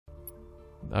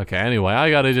Okay, anyway,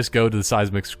 I gotta just go to the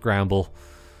seismic scramble.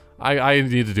 I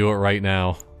need to do it right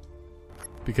now.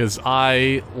 Because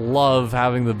I love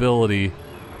having the ability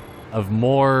of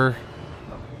more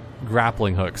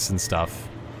grappling hooks and stuff.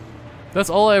 That's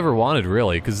all I ever wanted,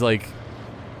 really, because, like,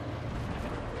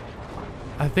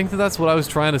 I think that that's what I was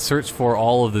trying to search for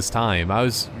all of this time. I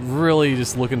was really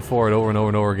just looking for it over and over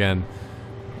and over again.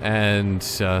 And,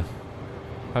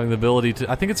 having the ability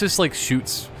to... I think it's just, like,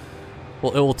 shoots...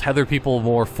 Well, it will tether people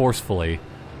more forcefully.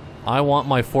 I want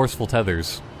my forceful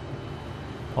tethers.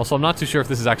 Also, I'm not too sure if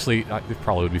this is actually... It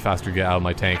probably would be faster to get out of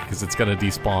my tank, because it's gonna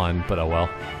despawn, but oh well.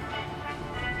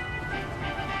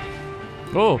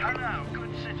 Oh! Hello,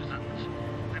 good citizens.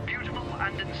 The beautiful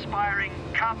and inspiring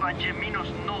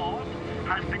Katamari Nord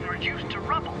has been reduced to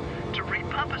rubble to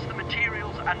repurpose the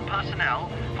materials and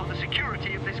personnel for the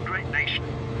security of this great nation.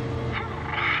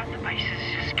 The bases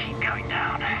just keep going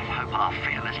down. I hope our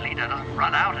fearless leader doesn't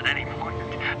run out at any point.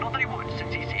 Not that he would,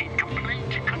 since he's in complete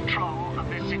control of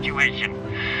this situation.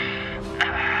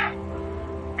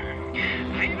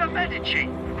 Viva Medici!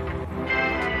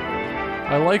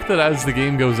 I like that as the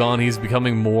game goes on, he's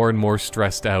becoming more and more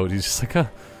stressed out. He's just like,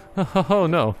 oh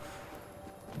no.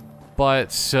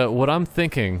 But what I'm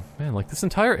thinking, man, like this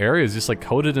entire area is just like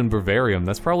coated in Bavarium.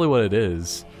 That's probably what it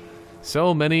is.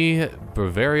 So many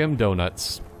Bavarium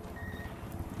donuts.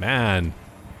 Man.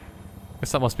 I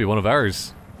guess that must be one of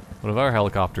ours. One of our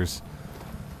helicopters.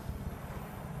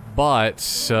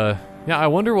 But, yeah, I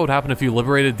wonder what would happen if you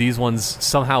liberated these ones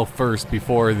somehow first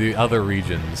before the other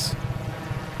regions.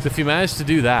 So if you managed to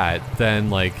do that,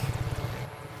 then, like...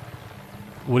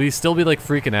 Would he still be, like,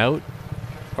 freaking out?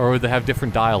 Or would they have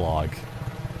different dialogue?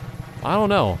 I don't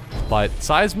know. But,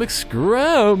 seismic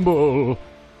scramble!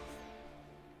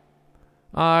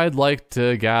 I'd like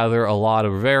to gather a lot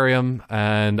of Bavarium,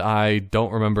 and I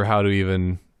don't remember how to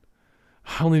even...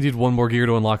 I only need one more gear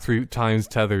to unlock 3 times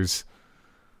tethers.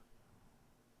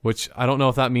 Which, I don't know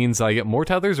if that means I get more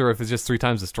tethers, or if it's just 3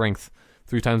 times the strength,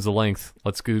 3 times the length.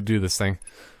 Let's go do this thing.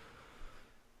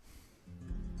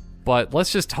 But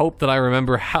let's just hope that I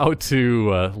remember how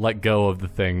to let go of the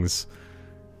things.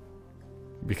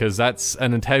 Because that's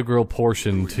an integral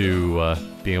portion to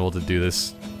being able to do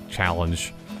this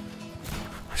challenge.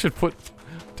 I should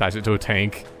attach it to a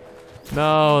tank.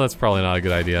 No, that's probably not a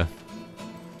good idea.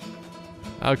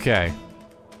 Okay.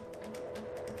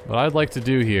 What I'd like to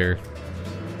do here...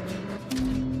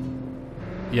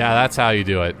 Yeah, that's how you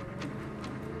do it.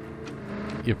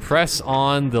 You press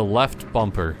on the left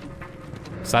bumper.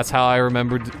 So that's how I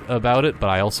remembered about it,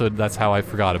 but that's how I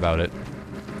forgot about it.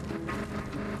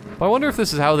 But I wonder if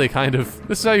this is how they kind of...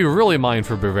 This is how you really mine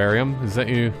for Bavarium, is that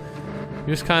you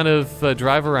just kind of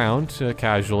drive around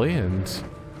casually and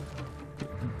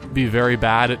be very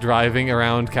bad at driving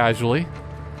around casually.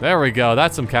 There we go,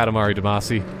 that's some Katamari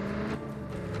Damacy.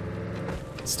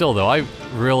 Still though,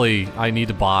 I need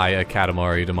to buy a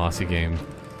Katamari Damacy game.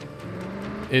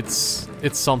 It's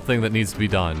something that needs to be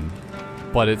done.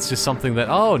 But it's just something that,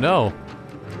 oh no!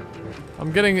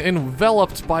 I'm getting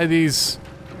enveloped by these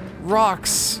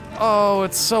rocks! Oh,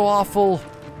 it's so awful!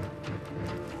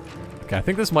 Okay, I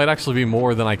think this might actually be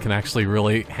more than I can actually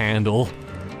really handle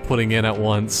putting in at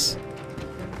once.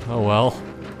 Oh well.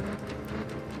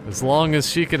 As long as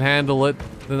she can handle it,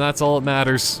 then that's all that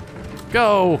matters.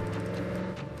 Go!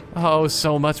 Oh,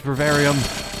 so much Bavarium.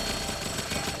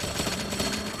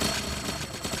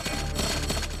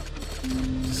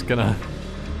 Just gonna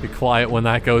be quiet when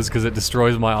that goes because it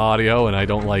destroys my audio and I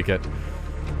don't like it.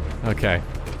 Okay.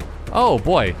 Oh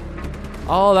boy.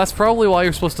 Oh, that's probably why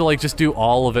you're supposed to like just do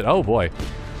all of it. Oh boy.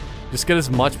 Just get as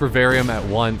much Bavarium at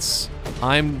once.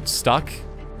 I'm stuck.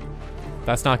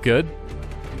 That's not good.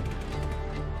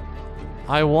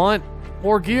 I want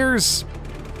more gears.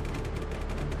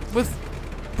 With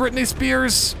Britney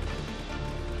Spears.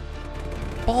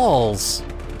 Balls.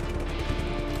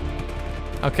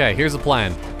 Okay, here's the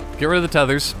plan. Get rid of the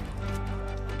tethers.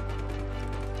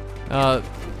 I'm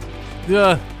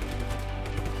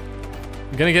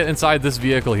gonna get inside this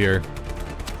vehicle here.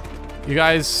 You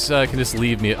guys can just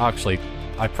leave me. Actually,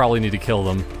 I probably need to kill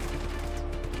them.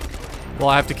 Well,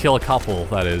 I have to kill a couple,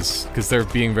 that is, because they're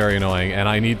being very annoying, and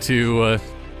I need to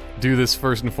do this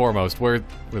first and foremost. Where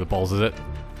the balls is it?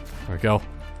 There we go.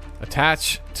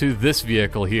 Attach to this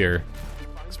vehicle here,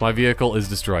 because my vehicle is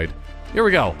destroyed. Here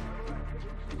we go.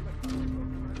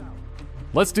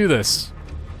 Let's do this.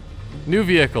 New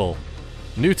vehicle.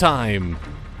 New time.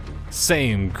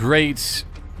 Same great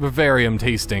Bavarium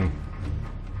tasting.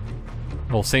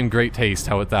 Well, same great taste,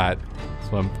 how about that?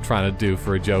 That's what I'm trying to do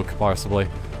for a joke, possibly.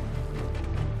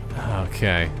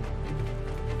 Okay.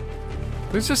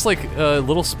 There's just like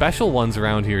little special ones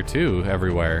around here too,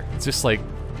 everywhere. It's just like...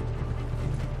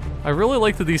 I really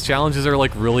like that these challenges are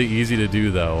like really easy to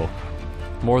do though.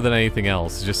 More than anything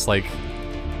else. Just like...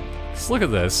 Just look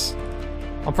at this.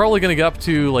 I'm probably gonna get up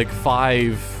to like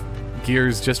 5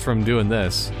 gears just from doing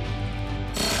this.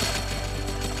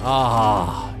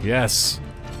 Ah, yes.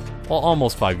 Well,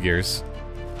 almost 5 gears.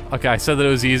 Okay, I said that it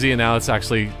was easy and now it's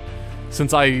actually...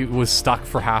 Since I was stuck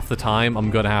for half the time,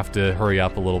 I'm gonna have to hurry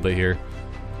up a little bit here.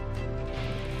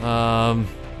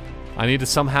 I need to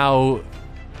somehow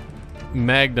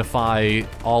magnify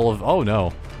all of... Oh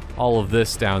no. All of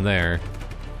this down there.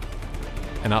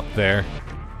 And up there.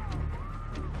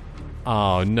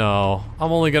 Oh no.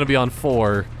 I'm only gonna be on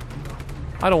 4.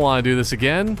 I don't want to do this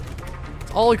again.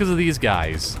 It's all because of these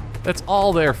guys. That's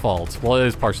all their fault. Well, it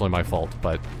is partially my fault,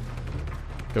 but...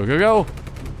 Go, go, go!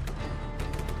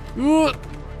 Ooh.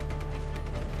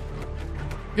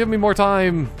 Give me more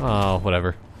time! Oh,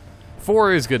 whatever.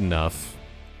 4 is good enough.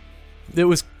 It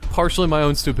was partially my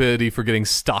own stupidity for getting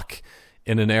stuck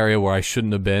in an area where I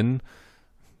shouldn't have been.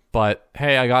 But,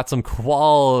 hey, I got some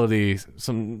quality...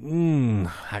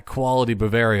 that quality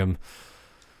Bavarium.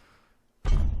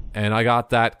 And I got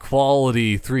that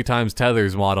quality 3 times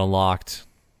tethers mod unlocked.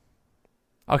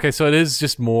 Okay, so it is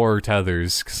just more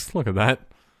tethers. 'Cause look at that.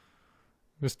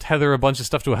 Just tether a bunch of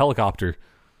stuff to a helicopter.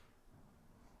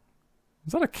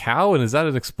 Is that a cow and is that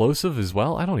an explosive as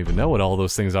well? I don't even know what all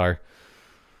those things are.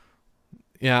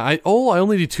 Yeah, I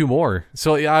only need 2 more.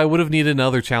 So yeah, I would have needed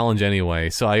another challenge anyway.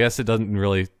 So I guess it didn't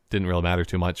really matter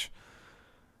too much.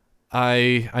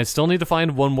 I still need to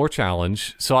find 1 more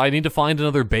challenge. So I need to find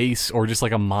another base or just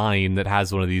like a mine that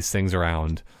has one of these things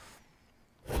around.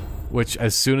 Which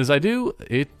as soon as I do,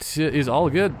 it is all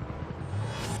good.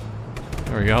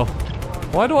 There we go.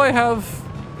 Why do I have...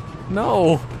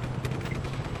 No.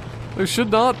 There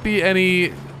should not be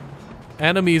any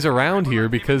enemies around here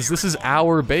because this is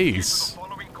our base.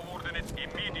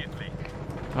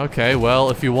 Okay, well,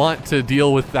 if you want to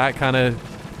deal with that kind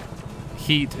of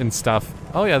heat and stuff...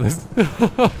 Oh yeah, this...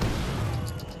 yeah,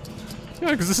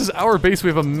 because this is our base. We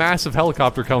have a massive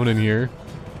helicopter coming in here.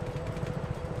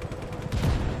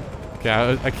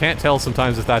 Okay, I can't tell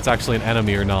sometimes if that's actually an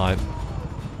enemy or not.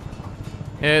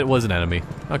 It was an enemy.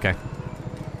 Okay.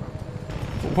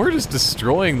 We're just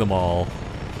destroying them all.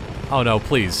 Oh no,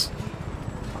 please.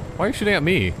 Why are you shooting at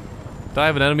me? Did I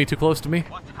have an enemy too close to me?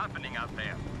 What's happening out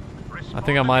there? I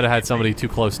think I might have had somebody too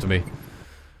close to me.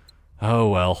 Oh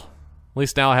well. At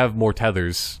least now I have more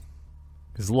tethers.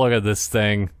 Because look at this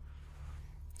thing.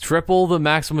 Triple the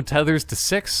maximum tethers to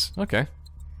 6? Okay.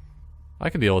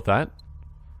 I can deal with that.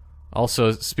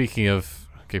 Also, speaking of...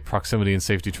 Okay, proximity and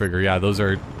safety trigger. Yeah, those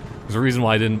are... There's a reason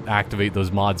why I didn't activate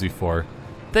those mods before.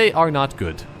 They are not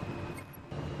good.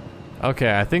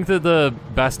 Okay, I think that the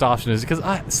best option is... Because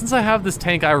since I have this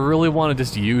tank, I really want to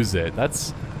just use it.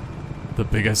 That's the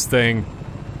biggest thing.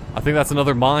 I think that's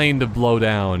another mine to blow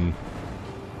down.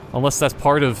 Unless that's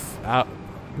part of...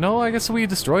 no, I guess we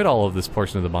destroyed all of this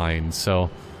portion of the mine, so...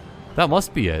 That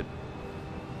must be it.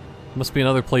 Must be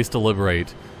another place to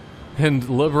liberate. And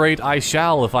liberate I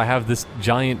shall if I have this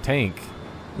giant tank.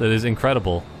 That is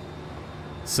incredible.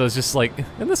 So it's just like...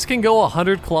 And this can go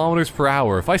 100 kilometers per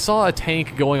hour. If I saw a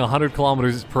tank going 100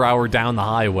 kilometers per hour down the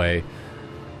highway...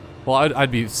 Well,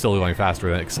 I'd be still going faster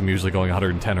than it, because I'm usually going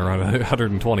 110 or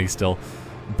 120 still.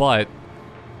 But...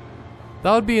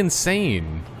 That would be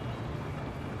insane.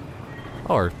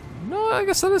 Or... No, I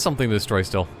guess that is something to destroy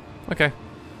still. Okay.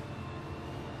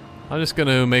 I'm just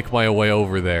gonna make my way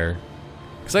over there.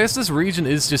 Because I guess this region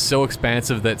is just so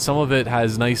expansive that some of it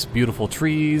has nice, beautiful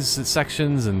trees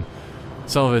sections, and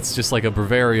some of it's just like a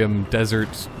Bavarium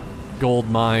desert gold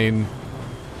mine,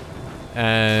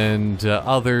 and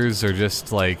others are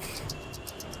just like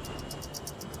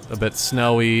a bit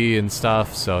snowy and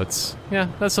stuff, so it's, yeah,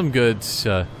 that's some good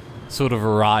sort of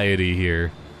variety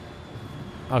here.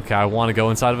 Okay, I want to go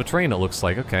inside of a train, it looks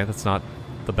like. Okay, that's not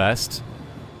the best.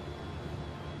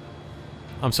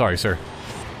 I'm sorry, sir.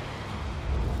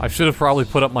 I should have probably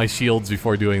put up my shields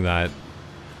before doing that.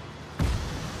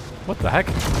 What the heck?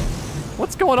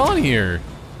 What's going on here?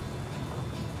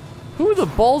 Who the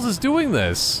balls is doing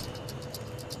this?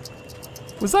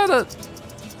 Was that a...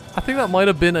 I think that might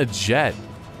have been a jet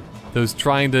that was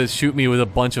trying to shoot me with a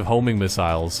bunch of homing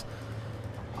missiles.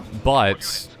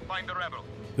 But...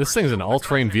 this thing's an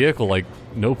all-terrain vehicle, like,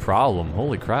 no problem.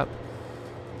 Holy crap.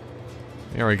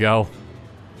 There we go.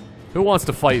 Who wants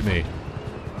to fight me?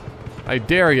 I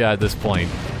dare you at this point.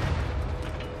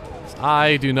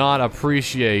 I do not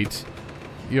appreciate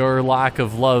your lack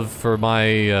of love for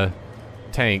my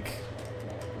tank.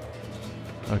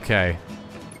 Okay.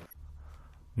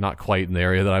 not quite in the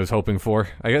area that I was hoping for.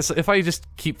 I guess if I just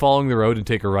keep following the road and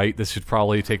take a right, this should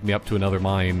probably take me up to another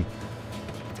mine.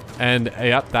 And,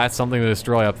 yep, that's something to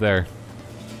destroy up there.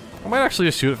 I might actually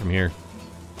just shoot it from here.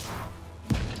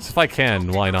 So if I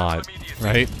can, why not,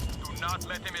 right?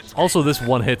 Also, this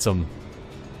one hits him.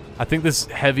 I think this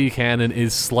heavy cannon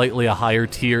is slightly a higher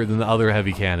tier than the other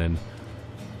heavy cannon.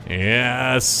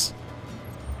 Yes!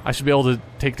 I should be able to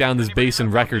take down this base in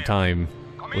record time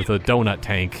with a donut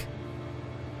tank.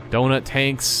 Donut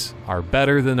tanks are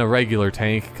better than a regular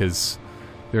tank because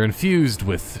they're infused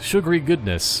with sugary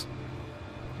goodness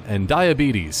and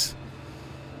diabetes.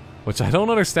 Which I don't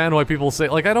understand why people say,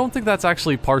 like, I don't think that's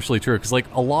actually partially true, because, like,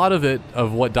 a lot of it,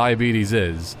 of what diabetes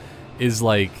is,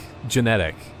 like,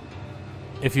 genetic.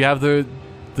 If you have the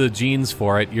genes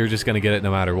for it, you're just gonna get it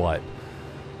no matter what.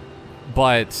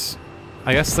 But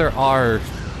I guess there are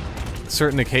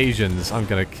certain occasions, I'm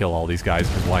gonna kill all these guys,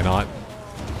 because why not?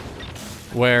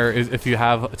 Where if you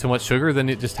have too much sugar, then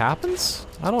it just happens?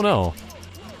 I don't know.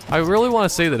 I really want to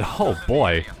say that, oh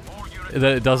boy,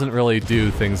 that it doesn't really do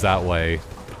things that way.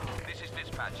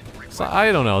 So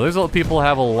I don't know, there's people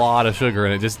have a lot of sugar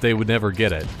and they would never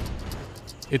get it.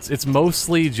 It's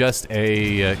mostly just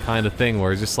a kind of thing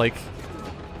where it's just like,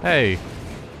 hey,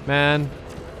 man,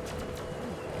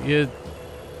 you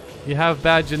have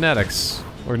bad genetics.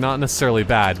 Or not necessarily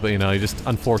bad, but you know, you're just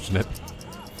unfortunate.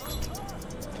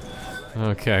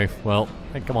 Okay, well,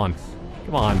 hey, come on.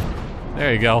 Come on.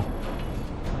 There you go.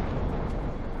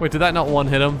 Wait, did that not one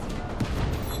hit him?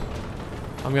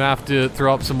 I'm gonna have to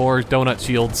throw up some more donut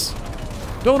shields.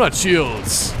 Donut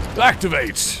shields!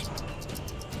 Activate!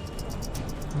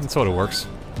 It sort of works.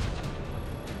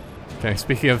 Okay,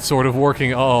 speaking of sort of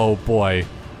working, oh boy.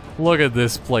 Look at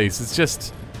this place. It's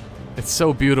just... it's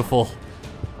so beautiful.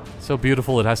 So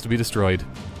beautiful it has to be destroyed.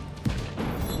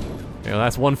 Yeah,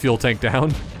 that's one fuel tank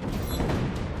down.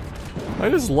 I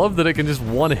just love that it can just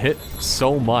one hit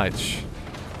so much.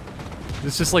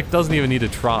 It's just like doesn't even need to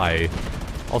try.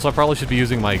 Also, I probably should be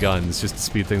using my guns just to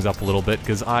speed things up a little bit,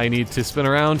 because I need to spin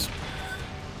around,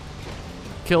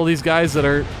 kill these guys that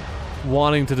are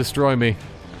wanting to destroy me.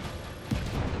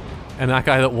 And that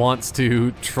guy that wants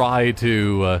to try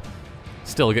to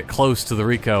still get close to the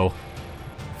Rico.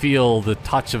 Feel the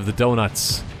touch of the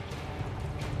donuts.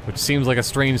 Which seems like a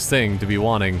strange thing to be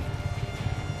wanting.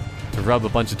 To rub a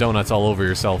bunch of donuts all over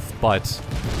yourself, but...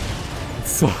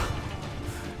 it's,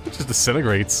 it just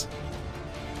disintegrates.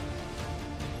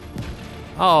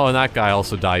 Oh, and that guy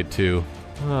also died too.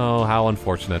 Oh, how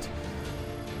unfortunate.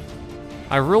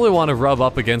 I really want to rub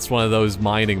up against one of those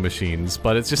mining machines,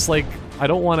 but it's just like, I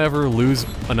don't want to ever lose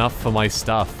enough of my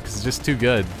stuff, because it's just too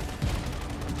good.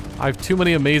 I have too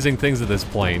many amazing things at this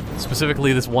point.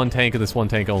 Specifically this one tank and this one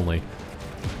tank only.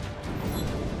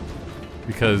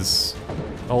 Because...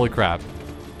 holy crap.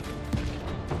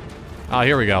 Ah,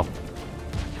 here we go.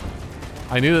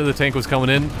 I knew that the tank was coming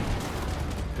in.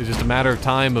 It was just a matter of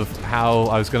time of how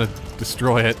I was gonna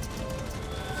destroy it.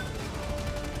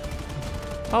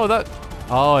 Oh, that...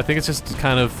 oh, I think it's just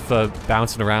kind of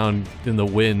bouncing around in the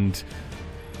wind.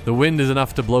 The wind is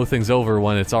enough to blow things over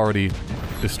when it's already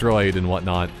destroyed and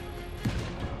whatnot.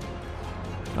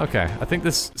 Okay, I think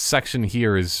this section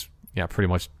here is, yeah, pretty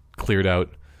much cleared out.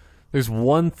 There's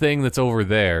one thing that's over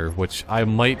there, which I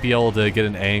might be able to get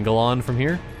an angle on from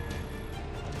here.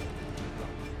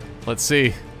 Let's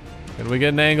see. Can we get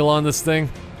an angle on this thing?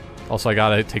 Also, I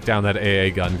gotta take down that AA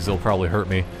gun, because it'll probably hurt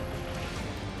me.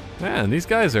 Man, these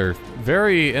guys are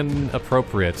very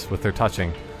inappropriate with their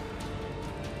touching.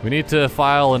 We need to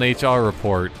file an HR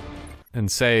report and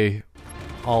say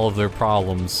all of their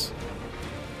problems.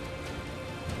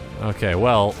 Okay,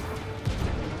 well...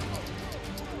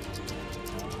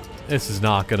 this is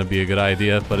not gonna be a good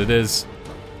idea, but it is.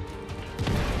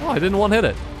 Oh, I didn't one hit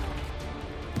it.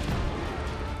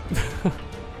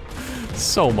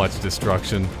 So much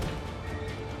destruction.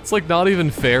 It's like not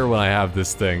even fair when I have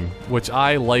this thing, which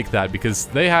I like that because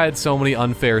they had so many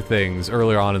unfair things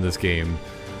earlier on in this game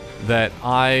that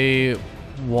I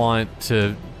want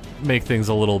to make things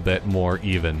a little bit more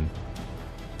even.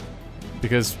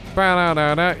 Because you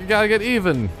gotta get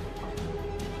even.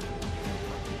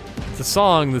 It's a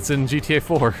song that's in GTA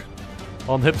 4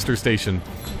 on Hipster Station.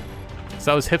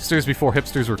 So that was hipsters before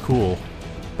hipsters were cool,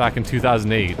 back in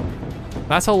 2008.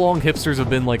 That's how long hipsters have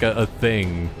been like a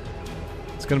thing.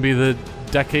 It's gonna be the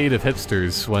decade of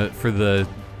hipsters for the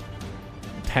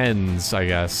 10s, I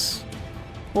guess.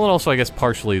 Well, and also I guess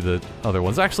partially the other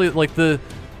ones. Actually, like the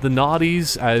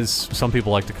naughties, as some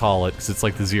people like to call it, because it's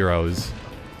like the zeros.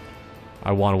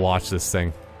 I want to watch this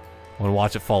thing. I want to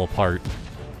watch it fall apart.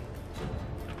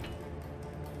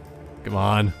 Come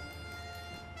on.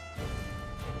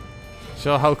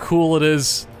 Show how cool it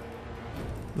is.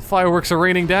 The fireworks are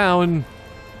raining down.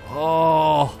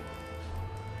 Oh.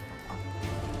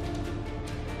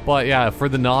 But yeah, for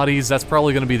the naughties, that's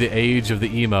probably going to be the age of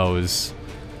the emos.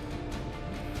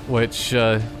 Which,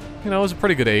 you know, is a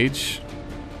pretty good age.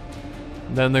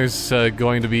 Then there's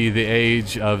going to be the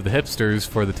age of the hipsters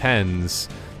for the 10s.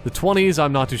 The 20s,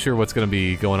 I'm not too sure what's going to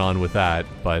be going on with that,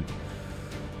 but,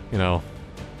 you know,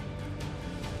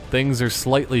 things are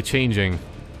slightly changing.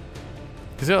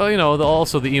 Because, you know,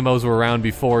 also the emos were around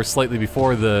before, slightly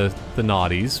before the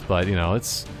naughties, but, you know,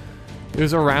 it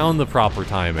was around the proper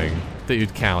timing that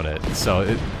you'd count it.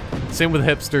 So, same with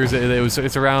hipsters,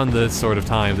 it's around the sort of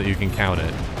time that you can count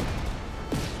it.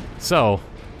 So,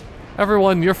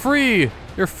 everyone, you're free!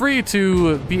 You're free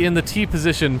to be in the T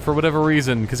position for whatever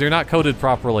reason, because you're not coded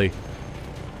properly.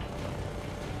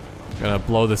 I'm gonna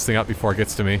blow this thing up before it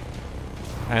gets to me.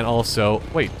 And also,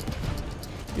 wait.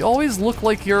 You always look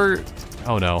like you're...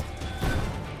 Oh no.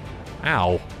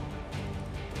 Ow.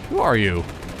 Who are you?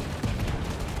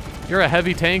 You're a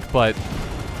heavy tank, but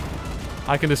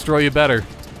I can destroy you better.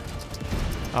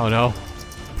 Oh no.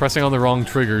 Pressing on the wrong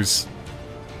triggers.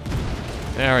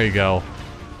 There you go.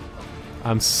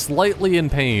 I'm slightly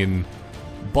in pain,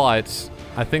 but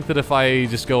I think that if I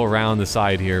just go around the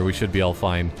side here, we should be all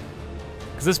fine.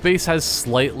 Because this base has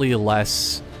slightly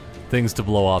less things to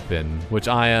blow up in, which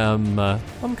I'm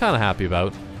kind of happy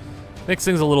about. Makes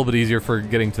things a little bit easier for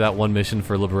getting to that one mission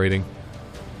for liberating.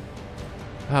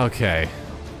 Okay.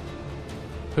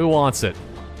 Who wants it?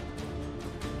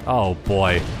 Oh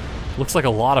boy. Looks like a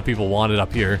lot of people want it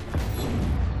up here.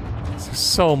 There's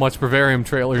so much Bavarium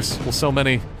trailers. Well, so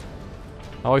many.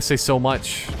 I always say so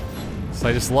much. So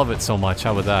I just love it so much.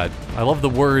 How about that? I love the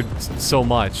word so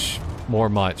much. More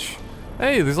much.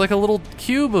 Hey, there's like a little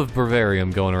cube of Bavarium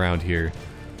going around here.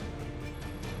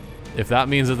 If that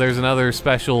means that there's another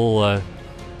special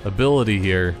ability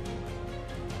here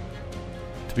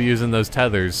to be using those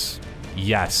tethers,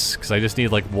 yes, because I just need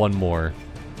like one more.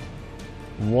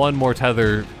 One more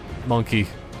tether monkey.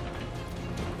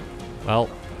 Well,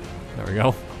 there we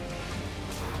go.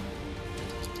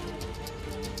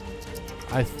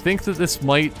 I think that this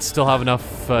might still have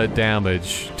enough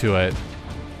damage to it.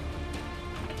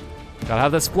 Gotta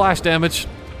have that splash damage.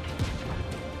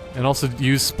 And also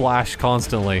use splash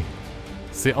constantly.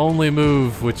 It's the only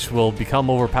move which will become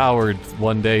overpowered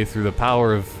one day through the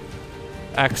power of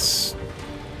X...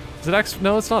 Is it X?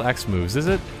 No, it's not X moves, is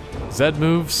it? Z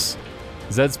moves?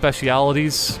 Z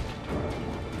specialities?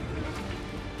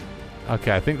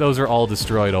 Okay, I think those are all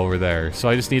destroyed over there. So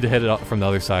I just need to hit it up from the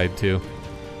other side too.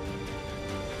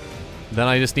 Then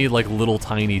I just need like little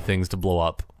tiny things to blow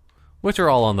up. Which are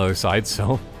all on the other side,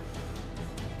 so...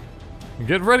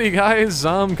 Get ready, guys!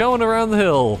 I'm coming around the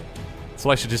hill! So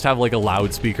I should just have like a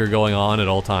loudspeaker going on at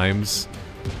all times.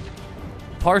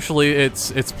 Partially,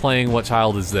 it's playing What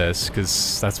Child Is This?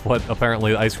 Because that's what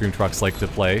apparently ice cream trucks like to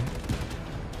play.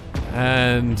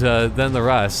 And then the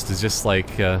rest is just like...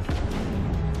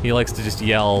 he likes to just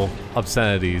yell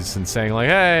obscenities and saying like,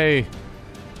 hey!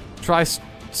 Try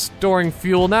storing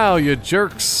fuel now, you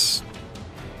jerks!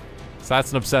 So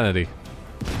that's an obscenity.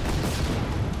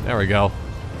 There we go.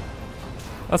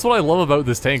 That's what I love about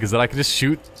this tank, is that I can just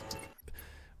shoot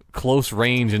close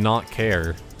range and not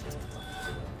care.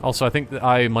 Also, I think that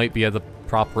I might be at the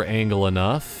proper angle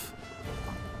enough.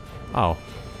 Oh.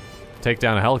 Take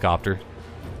down a helicopter.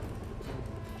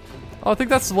 Oh, I think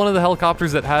that's one of the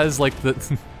helicopters that has, like,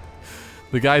 the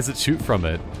the guys that shoot from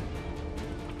it.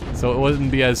 So it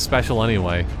wouldn't be as special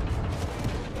anyway.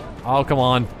 Oh, come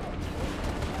on.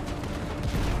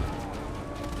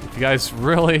 If you guys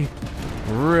really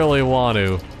want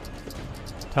to.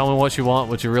 Tell me what you want,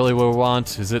 what you really will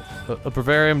want. Is it a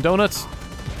Bavarium donut?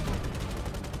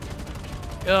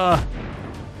 I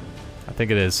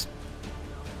think it is.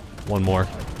 One more.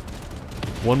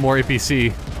 One more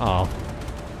APC. Oh.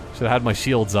 Should have had my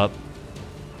shields up.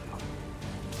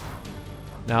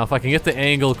 Now, if I can get the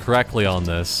angle correctly on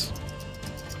this...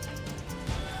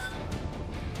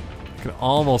 I can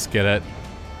almost get it.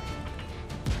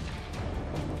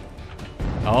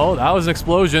 Oh, that was an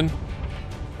explosion.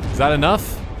 Is that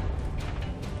enough?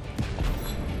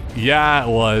 Yeah, it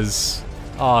was.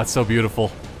 Oh, it's so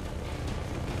beautiful.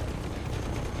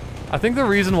 I think the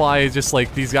reason why is just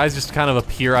like these guys just kind of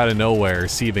appear out of nowhere,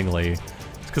 seemingly.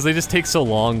 It's because they just take so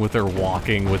long with their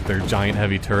walking with their giant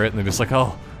heavy turret, and they're just like,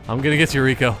 oh, I'm gonna get you,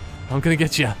 Rico. I'm gonna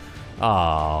get you.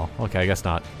 Oh, okay, I guess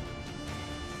not.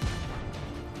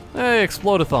 Hey,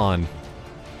 Explodathon.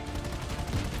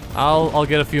 I'll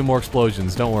get a few more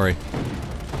explosions, don't worry.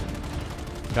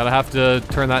 Gotta have to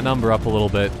turn that number up a little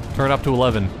bit. Turn it up to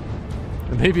 11.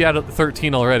 Maybe at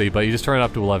 13 already, but you just turn it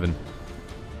up to 11.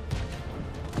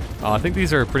 I think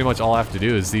these are pretty much all I have to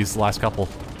do is these last couple.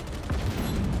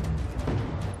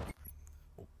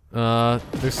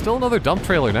 There's still another dump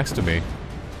trailer next to me.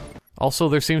 Also,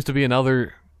 there seems to be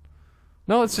another...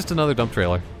 No, it's just another dump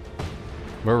trailer.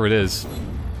 Wherever it is.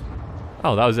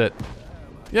 Oh, that was it.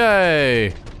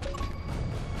 Yay!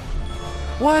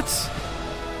 What?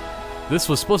 This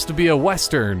was supposed to be a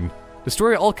Western.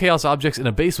 Destroy all chaos objects in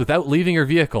a base without leaving your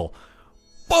vehicle.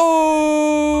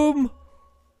 Boom!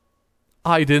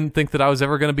 I didn't think that I was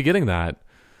ever going to be getting that.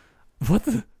 What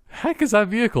the heck is that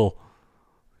vehicle?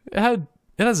 It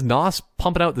has NOS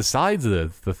pumping out the sides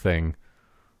of the thing.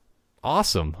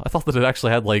 Awesome. I thought that it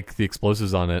actually had, like, the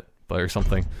explosives on it, or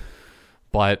something.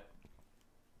 But,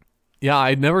 yeah,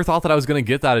 I never thought that I was going to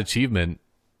get that achievement,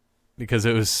 because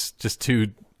it was just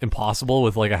too impossible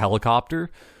with, like, a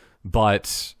helicopter.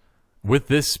 But with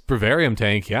this Bavarium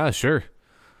tank, yeah, sure.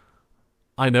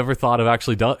 I never thought of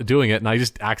actually doing it, and I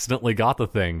just accidentally got the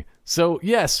thing. So,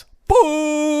 yes.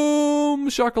 Boom!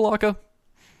 Shakalaka.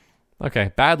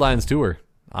 Okay, Badlands Tour.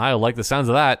 I like the sounds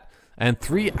of that. And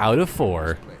 3 out of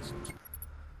 4.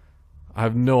 I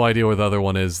have no idea where the other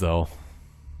one is, though.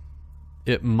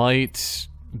 It might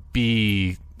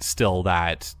be still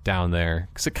that down there.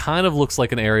 Because it kind of looks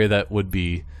like an area that would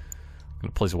be... I'm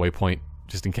going to place a waypoint,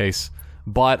 just in case.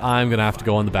 But I'm going to have to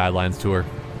go on the Badlands Tour.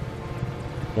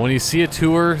 When you see a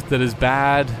tour that is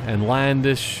bad and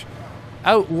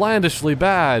outlandishly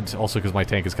bad, also because my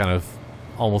tank is kind of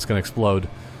almost going to explode,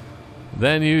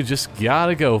 then you just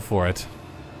gotta go for it.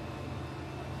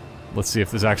 Let's see if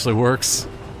this actually works.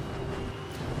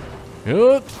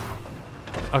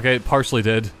 Okay, it partially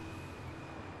did.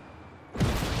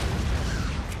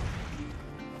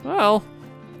 Well.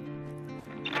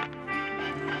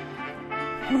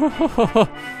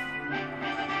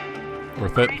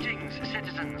 Worth it. Greetings,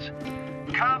 citizens.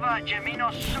 Cava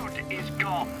Geminos Sud is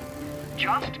gone.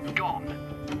 Just gone.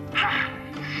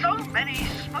 So many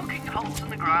smoking holes in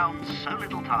the ground, so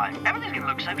little time. Everything's going to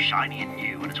look so shiny and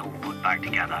new when it's all put back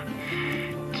together.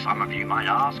 Some of you might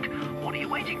ask, what are you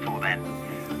waiting for then?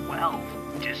 Well,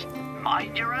 just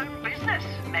mind your own business,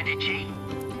 Medici.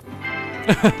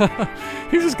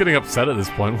 He's just getting upset at this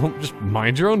point. Well, just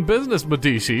mind your own business,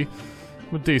 Medici.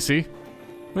 Medici.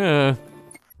 Yeah.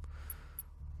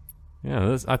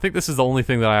 Yeah, I think this is the only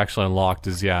thing that I actually unlocked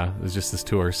is just this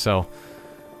tour, so...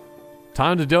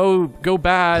 Time to go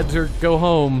bad or go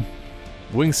home.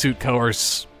 Wingsuit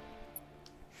course.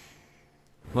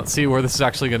 Let's see where this is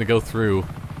actually going to go through.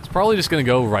 It's probably just going to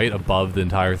go right above the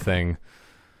entire thing.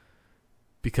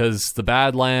 Because the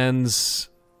Badlands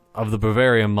of the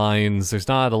Bavarium mines, there's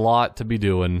not a lot to be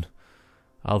doing.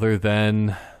 Other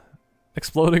than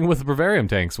exploding with the Bavarium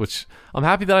tanks, which I'm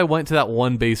happy that I went to that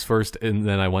one base first and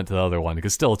then I went to the other one,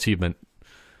 because still achievement.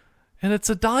 And it's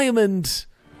a diamond!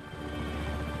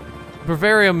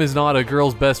 Bavarium is not a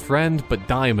girl's best friend, but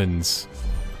diamonds.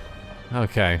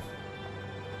 Okay.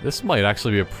 This might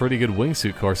actually be a pretty good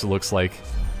wingsuit course, it looks like.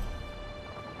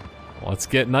 Let's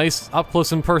get nice up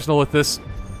close and personal with this.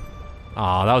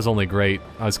 Aw, that was only great.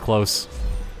 I was close.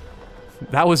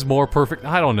 That was more perfect.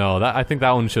 I don't know. I think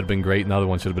that one should have been great and the other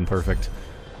one should have been perfect.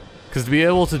 Because to be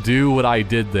able to do what I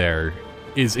did there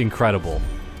is incredible.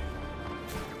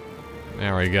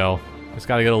 There we go. Just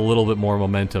gotta get a little bit more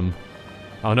momentum.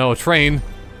 Oh no, a train!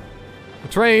 A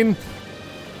train!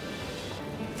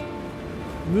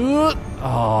 Oh,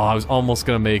 I was almost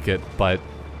gonna make it, but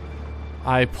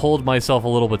I pulled myself a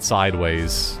little bit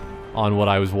sideways on what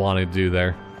I was wanting to do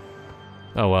there.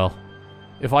 Oh well.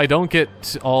 If I don't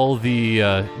get all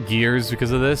the gears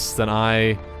because of this, then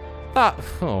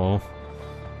oh.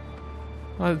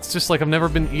 It's just like I've never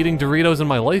been eating Doritos in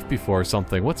my life before or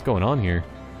something. What's going on here?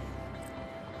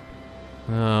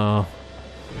 Oh.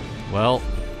 Well,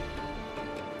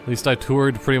 at least I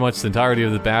toured pretty much the entirety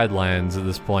of the Badlands at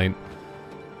this point.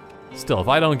 Still, if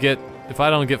I don't get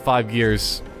 5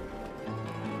 gears,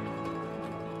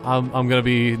 I'm gonna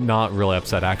be not really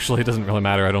upset. Actually, it doesn't really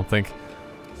matter. I don't think.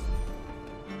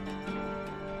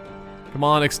 Come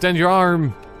on, extend your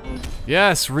arm.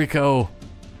 Yes, Rico.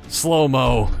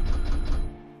 Slow-mo.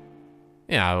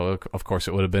 Yeah, of course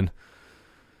it would have been.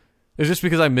 It's just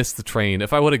because I missed the train.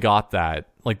 If I would have got that,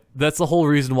 like, that's the whole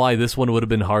reason why this one would have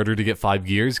been harder to get 5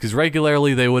 gears, because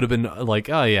regularly they would have been like,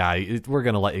 oh yeah, we're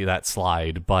gonna let you that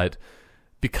slide, but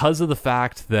because of the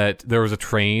fact that there was a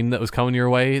train that was coming your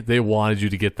way, they wanted you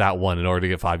to get that one in order to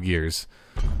get 5 gears.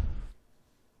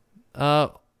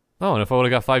 Oh, and if I would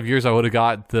have got 5 gears, I would have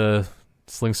got the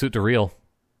slingsuit to reel.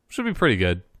 Should be pretty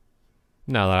good.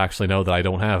 Now that I actually know that I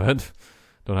don't have it.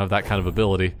 Don't have that kind of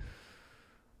ability.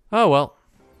 Oh well.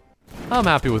 I'm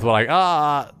happy with what I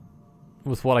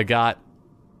got.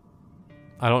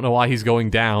 I don't know why he's going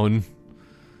down.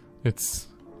 It's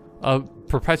a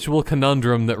perpetual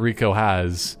conundrum that Rico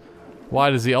has. Why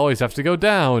does he always have to go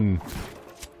down?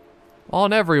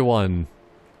 On everyone.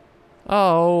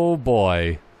 Oh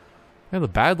boy. Yeah, the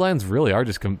Badlands really are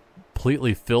just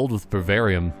completely filled with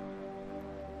Bavarium.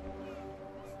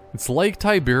 It's like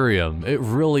Tiberium. It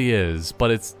really is,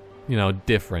 but it's, you know,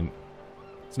 different.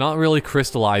 It's not really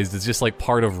crystallized, it's just like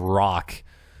part of rock.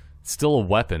 It's still a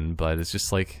weapon, but it's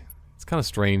just like, it's kind of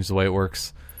strange the way it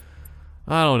works.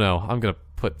 I don't know. I'm gonna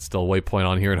put still a waypoint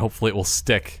on here and hopefully it will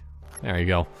stick. There you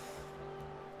go.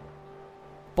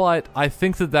 But I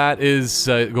think that that is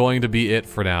going to be it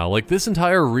for now. Like, this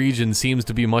entire region seems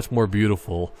to be much more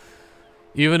beautiful.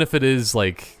 Even if it is,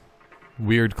 like,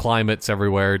 weird climates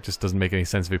everywhere, it just doesn't make any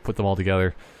sense if you put them all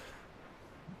together.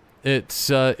 It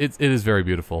is very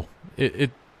beautiful.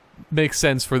 It makes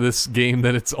sense for this game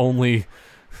that it's only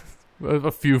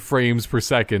a few frames per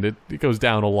second. It goes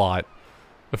down a lot.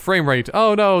 The frame rate.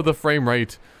 Oh no, the frame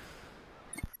rate.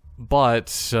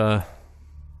 But,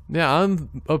 yeah,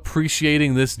 I'm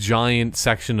appreciating this giant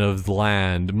section of the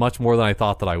land much more than I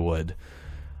thought that I would.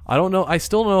 I don't know, I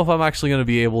still don't know if I'm actually going to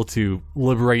be able to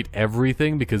liberate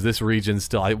everything, because this region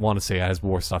still, I want to say, has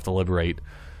more stuff to liberate.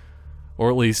 Or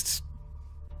at least,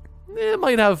 it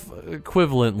might have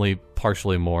equivalently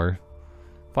partially more.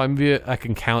 If I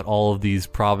can count all of these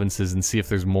provinces and see if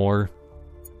there's more.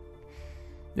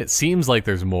 It seems like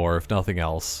there's more, if nothing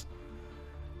else.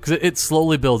 Because it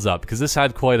slowly builds up, because this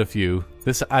had quite a few.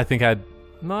 This, I think, had...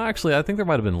 No, actually, I think there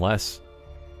might have been less.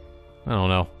 I don't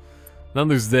know. Then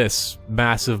there's this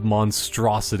massive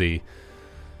monstrosity.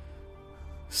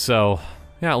 So,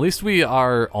 yeah, at least we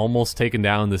are almost taking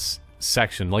down this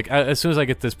section. Like, as soon as I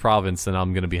get this province, then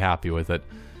I'm going to be happy with it.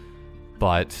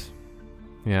 But,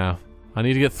 yeah. I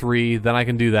need to get 3, then I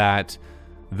can do that.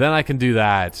 Then I can do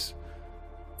that.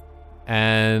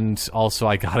 And also,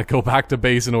 I gotta go back to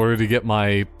base in order to get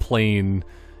my plane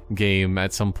game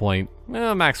at some point.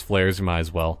 Max flares, you might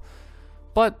as well.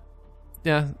 But,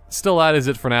 yeah, still that is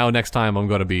it for now. Next time I'm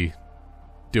gonna be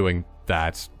doing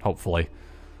that, hopefully.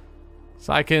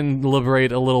 So I can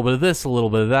liberate a little bit of this, a little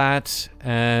bit of that,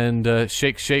 and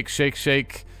shake, shake, shake,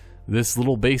 shake this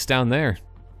little base down there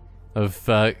of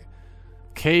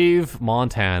Cave,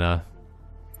 Montana.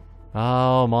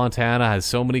 Oh, Montana has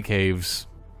so many caves.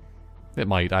 It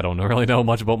might. I don't really know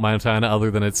much about Montana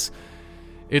other than it's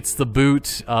the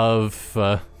boot of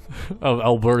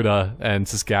Alberta and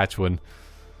Saskatchewan.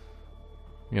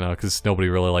 You know, because nobody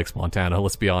really likes Montana,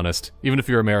 let's be honest. Even if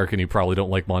you're American, you probably don't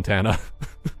like Montana.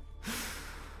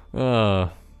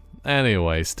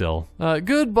 Anyway, still.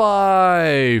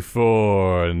 Goodbye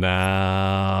for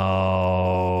now.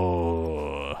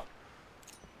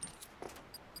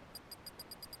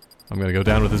 I'm gonna go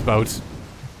down with this boat.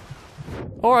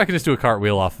 Or I can just do a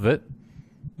cartwheel off of it.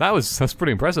 That's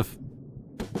pretty impressive.